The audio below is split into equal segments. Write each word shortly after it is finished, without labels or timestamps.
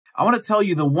I want to tell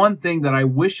you the one thing that I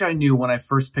wish I knew when I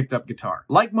first picked up guitar.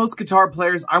 Like most guitar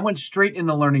players, I went straight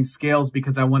into learning scales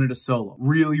because I wanted a solo.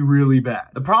 Really bad.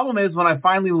 The problem is when I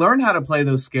finally learned how to play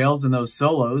those scales and those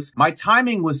solos, my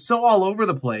timing was so all over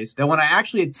the place that when I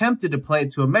actually attempted to play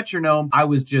it to a metronome, I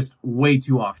was just way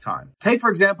too off time. Take, for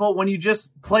example, when you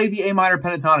just play the A minor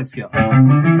pentatonic scale.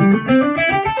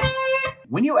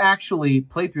 When you actually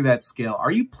play through that scale,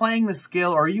 are you playing the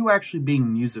scale or are you actually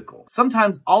being musical?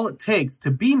 Sometimes all it takes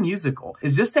to be musical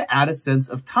is just to add a sense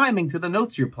of timing to the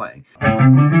notes you're playing.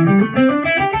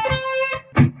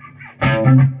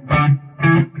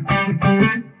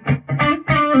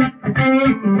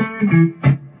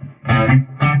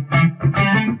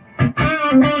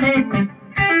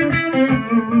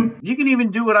 You can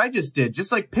even do what I just did,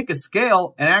 just like pick a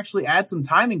scale and actually add some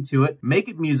timing to it, make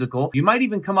it musical. You might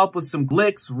even come up with some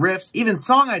licks, riffs, even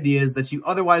song ideas that you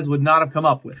otherwise would not have come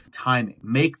up with. Timing.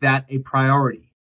 Make that a priority.